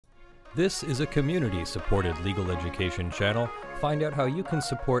This is a community-supported legal education channel. Find out how you can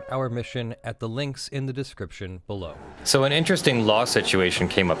support our mission at the links in the description below. So an interesting law situation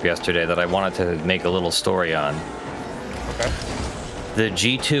came up yesterday that I wanted to make a little story on. Okay. The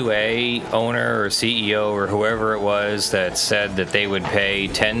G2A owner or CEO or whoever it was that said that they would pay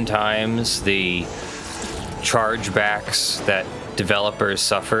 10 times the chargebacks that developers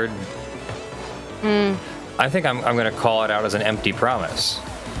suffered. I think I'm going to call it out as an empty promise.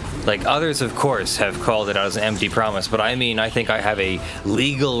 Like, others, of course, have called it out as an empty promise, but I mean, I think I have a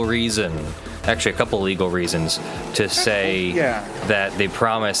legal reason, actually a couple legal reasons, to say that the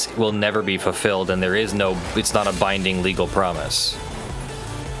promise will never be fulfilled and there is no, it's not a binding legal promise.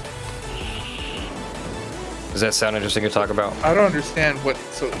 Does that sound interesting to talk about? I don't understand what,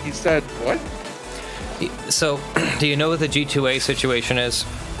 so he said what? So, do you know what the G2A situation is?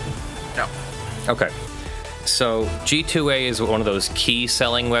 No. Okay. So, G2A is one of those key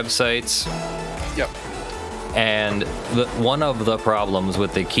selling websites. Yep. And one of the problems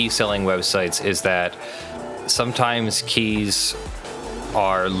with the key selling websites is that sometimes keys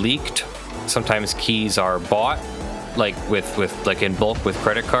are leaked, sometimes keys are bought, like like in bulk with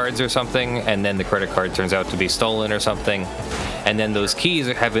credit cards or something, and then the credit card turns out to be stolen or something, and then those keys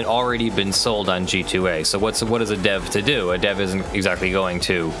have already been sold on G2A. So what is a dev to do? A dev isn't exactly going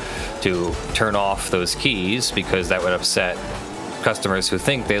to turn off those keys because that would upset customers who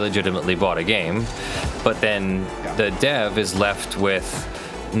think they legitimately bought a game. But then the dev is left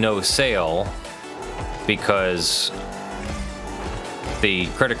with no sale because the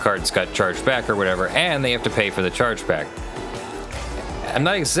credit cards got charged back or whatever, and they have to pay for the chargeback. I'm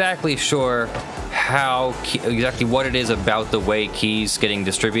not exactly sure how exactly what it is about the way keys getting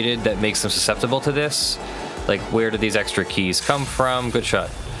distributed that makes them susceptible to this. Like, where do these extra keys come from? Good shot.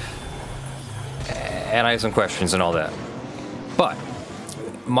 And I have some questions and all that. But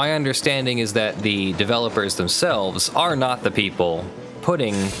my understanding is that the developers themselves are not the people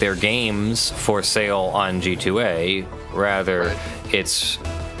putting their games for sale on G2A. Rather, it's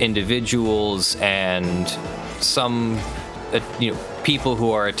individuals and some people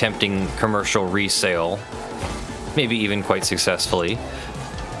who are attempting commercial resale, maybe even quite successfully,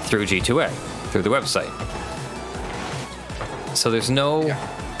 through G2A, through the website. So there's no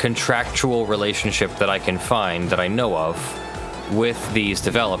contractual relationship that I can find, that I know of, with these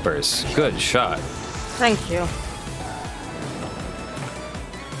developers. Good shot. Thank you.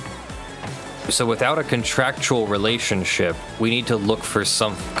 So without a contractual relationship, we need to look for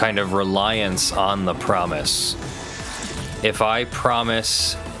some kind of reliance on the promise. If I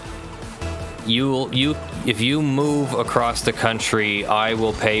promise if you move across the country, I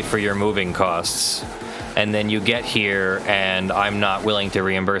will pay for your moving costs, and then you get here and I'm not willing to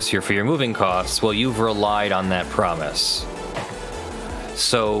reimburse you for your moving costs, well, you've relied on that promise.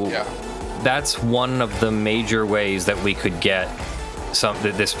 So that's one of the major ways that we could get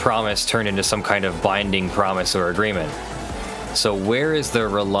this promise turned into some kind of binding promise or agreement. So where is the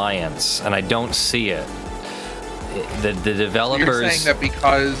reliance? And I don't see it. The developers You're saying that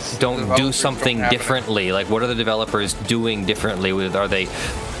because don't do something differently. Like, what are the developers doing differently? Are they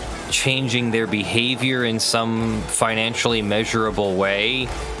changing their behavior in some financially measurable way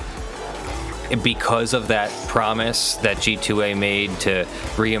because of that promise that G2A made to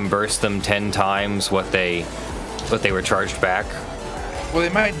reimburse them 10 times what they were charged back? Well, they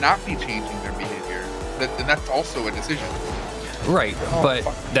might not be changing their behavior. Then that's also a decision. Right, but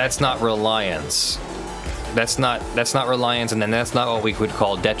that's not reliance. That's not reliance, and then that's not what we would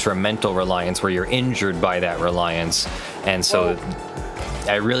call detrimental reliance, where you're injured by that reliance. And so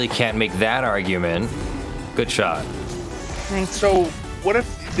I really can't make that argument. Good shot. Thanks. So what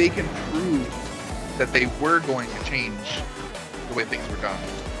if they can prove that they were going to change the way things were done,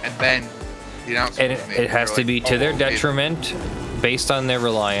 and then the announcement was made? It has to be to their detriment, based on their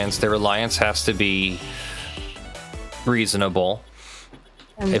reliance. Their reliance has to be reasonable.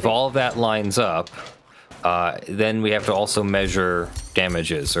 If all of that lines up, then we have to also measure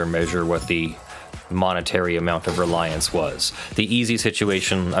damages, or measure what the monetary amount of reliance was. The easy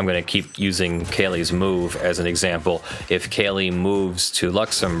situation, I'm going to keep using Kaylee's move as an example. If Kaylee moves to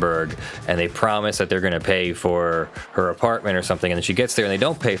Luxembourg and they promise that they're going to pay for her apartment or something, and then she gets there and they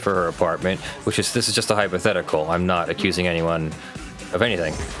don't pay for her apartment, this is just a hypothetical. I'm not accusing anyone of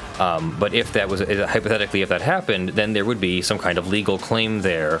anything. But if that was, hypothetically, if that happened, then there would be some kind of legal claim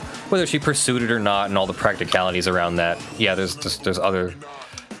there, whether she pursued it or not, and all the practicalities around that. Yeah, there's other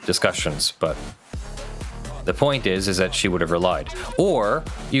discussions, but the point is that she would have relied. Or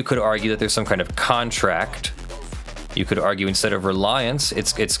you could argue that there's some kind of contract You could argue instead of reliance,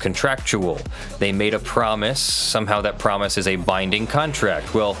 it's contractual. They made a promise. Somehow that promise is a binding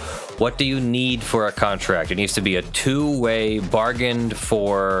contract. Well, what do you need for a contract? It needs to be a two-way bargained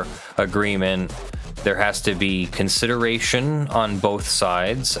for agreement. There has to be consideration on both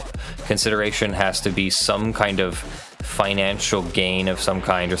sides. Consideration has to be some kind of financial gain of some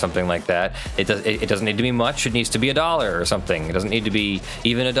kind or something like that. It doesn't need to be much. It needs to be $1 or something. It doesn't need to be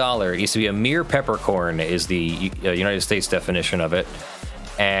even $1. It needs to be a mere peppercorn is the United States definition of it.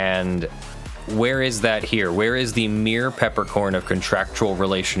 And where is that here? Where is the mere peppercorn of contractual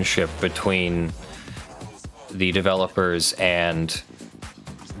relationship between the developers and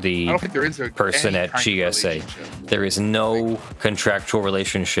the person at GSA? There is no contractual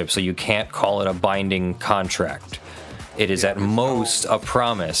relationship, so you can't call it a binding contract. It is at most a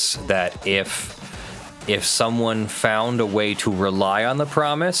promise that if someone found a way to rely on the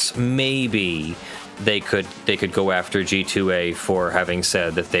promise, maybe they could go after G2A for having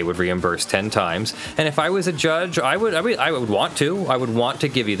said that they would reimburse 10 times. And if I was a judge, I would want to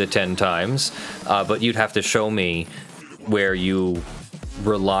give you the 10 times, but you'd have to show me where you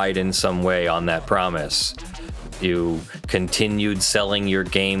relied in some way on that promise. You continued selling your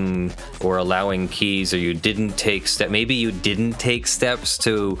game or allowing keys, or you didn't take maybe you didn't take steps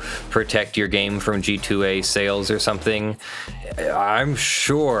to protect your game from G2A sales or something. I'm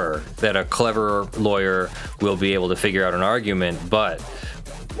sure that a clever lawyer will be able to figure out an argument, but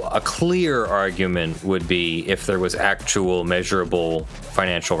a clear argument would be if there was actual measurable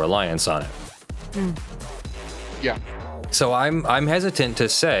financial reliance on it. Yeah. So I'm hesitant to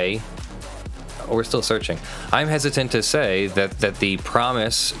say, we're still searching. I'm hesitant to say that the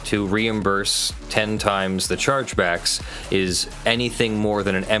promise to reimburse 10 times the chargebacks is anything more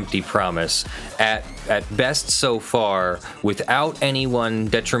than an empty promise. At best so far, without anyone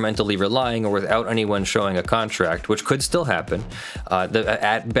detrimentally relying or without anyone showing a contract, which could still happen,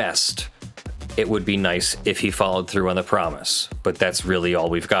 at best, it would be nice if he followed through on the promise. But that's really all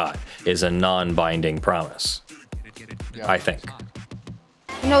we've got, is a non-binding promise. Yeah. I think.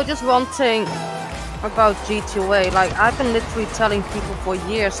 You know, just one thing about G2A, like, I've been literally telling people for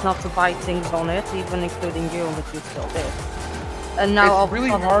years not to buy things on it, even including you, but you still did. And now it's really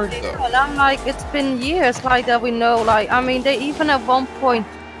hard, though. And I'm like, it's been years, like, that we know, like, I mean, they even at one point,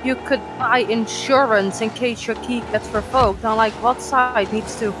 you could buy insurance in case your key gets revoked. Now, like, what side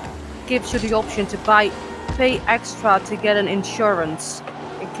gives you the option to pay extra to get an insurance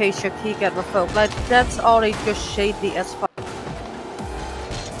in case your key gets revoked? Like, that's already just shady as fuck.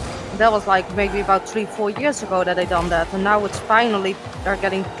 That was like maybe about 3-4 years ago that they done that, and now it's finally they're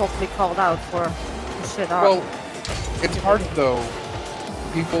getting properly called out for the shit out. Well, it's hard though.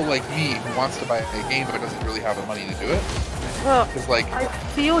 People like me who wants to buy a game but doesn't really have the money to do it. Well, like, I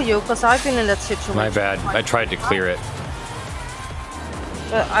feel you, because I've been in that situation. My bad. I tried to clear it.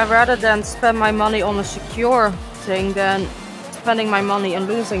 But I'd rather than spend my money on a secure thing than spending my money and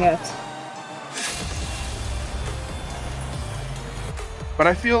losing it. But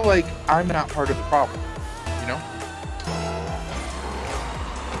I feel like I'm not part of the problem, you know?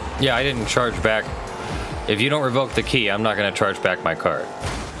 Yeah, I didn't charge back. If you don't revoke the key, I'm not going to charge back my card.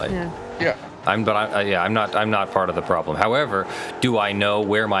 Like, yeah. I'm not part of the problem. However, do I know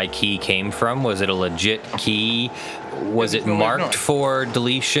where my key came from? Was it a legit key? Was it marked for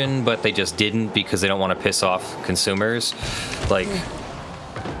deletion, but they just didn't because they don't want to piss off consumers? Like,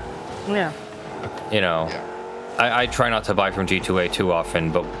 yeah. You know. Yeah. I try not to buy from G2A too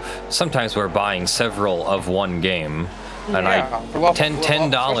often, but sometimes we're buying several of one game, and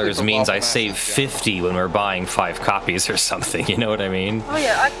 $10 means I save 50 when we're buying 5 copies or something. You know what I mean? Oh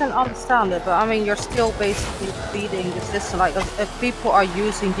yeah, I can understand it, but I mean, you're still basically feeding the system. Like, if people are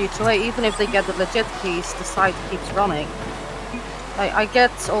using G2A, even if they get the legit keys, the site keeps running. Like, I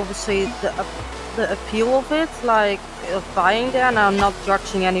get obviously the appeal of it, like, of buying there, and I'm not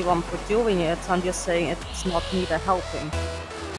judging anyone for doing it. I'm just saying it's not me they're helping.